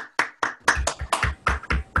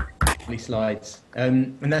 Lovely slides.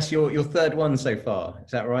 And that's your 3rd one so far.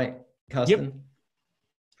 Is that right, Karsten?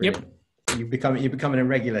 Yep. Brilliant. You're becoming a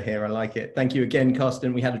regular here. I like it. Thank you again,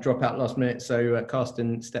 Karsten. We had a dropout last minute, so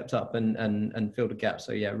Karsten stepped up and filled a gap.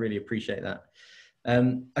 So yeah, really appreciate that.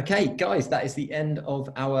 Okay, guys, that is the end of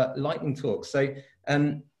our lightning talk. So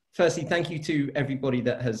firstly, thank you to everybody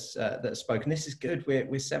that has spoken. This is good.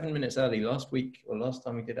 We're 7 minutes early. Last week, or last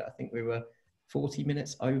time we did it, I think we were 40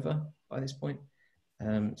 minutes over by this point.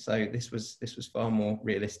 So this was far more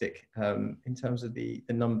realistic in terms of the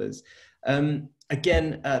numbers.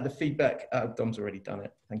 Again, the feedback, Dom's already done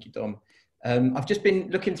it. Thank you, Dom. I've just been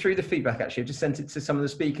looking through the feedback, actually. I've just sent it to some of the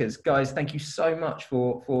speakers. Guys, thank you so much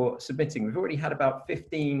for submitting. We've already had about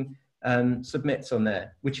 15 submits on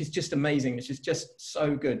there, which is just amazing. It's just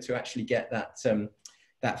so good to actually get that,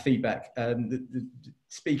 that feedback. The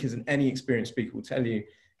speakers, and any experienced speaker will tell you,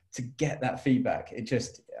 to get that feedback, it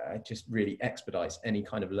just really expedites any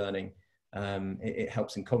kind of learning. It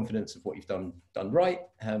helps in confidence of what you've done right,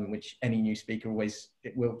 which any new speaker always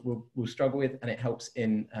will struggle with, and it helps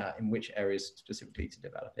in which areas specifically to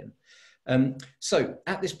develop in. So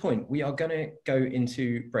at this point, we are going to go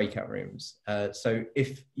into breakout rooms. So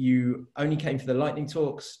if you only came for the lightning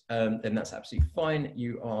talks, then that's absolutely fine.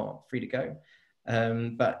 You are free to go.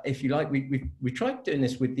 But if you like, we tried doing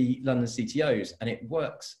this with the London CTOs, and it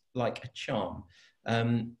works like a charm.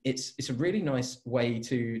 It's a really nice way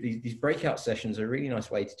to, these breakout sessions are a really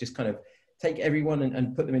nice way to just kind of take everyone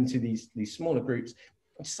and put them into these smaller groups.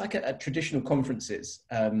 It's like a traditional conferences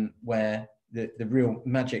where the real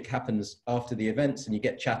magic happens after the events, and you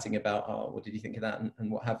get chatting about, oh, what did you think of that,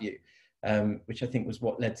 and what have you, which I think was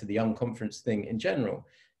what led to the unconference thing in general.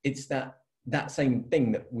 It's that same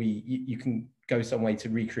thing that you can go some way to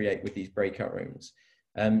recreate with these breakout rooms.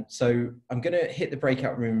 So I'm going to hit the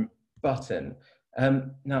breakout room button.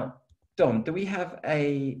 Now, Dom, do we have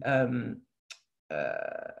a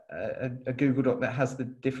Google Doc that has the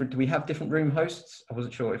different, do we have different room hosts? I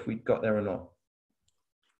wasn't sure if we got there or not.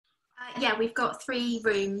 Yeah, we've got 3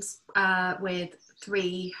 rooms with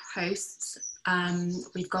 3 hosts.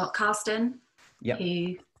 We've got Karsten, yep,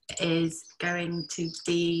 who is going to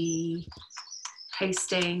be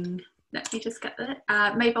hosting, let me just get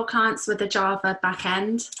that, mobile clients with a Java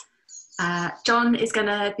backend. John is going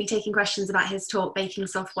to be taking questions about his talk, Baking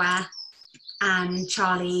Software, and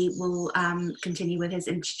Charlie will continue with his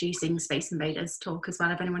Introducing Space Invaders talk as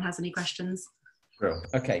well, if anyone has any questions.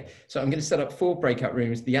 Brilliant. Okay, so I'm going to set up 4 breakout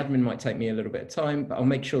rooms. The admin might take me a little bit of time, but I'll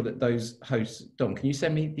make sure that those hosts, Dom, can you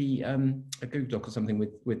send me the a Google Doc or something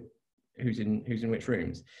with who's in which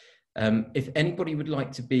rooms? If anybody would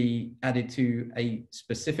like to be added to a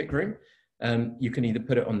specific room, you can either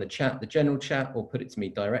put it on the chat, the general chat, or put it to me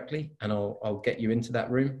directly, and I'll get you into that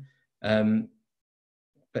room.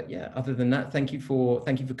 But yeah, other than that, thank you for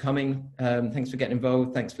coming. Thanks for getting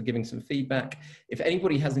involved. Thanks for giving some feedback. If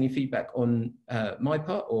anybody has any feedback on my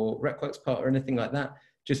part or RecWorks part or anything like that,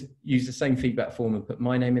 just use the same feedback form and put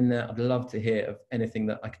my name in there. I'd love to hear of anything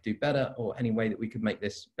that I could do better or any way that we could make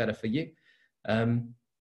this better for you.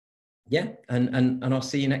 Yeah, and I'll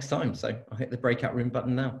see you next time. So I'll hit the breakout room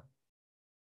button now.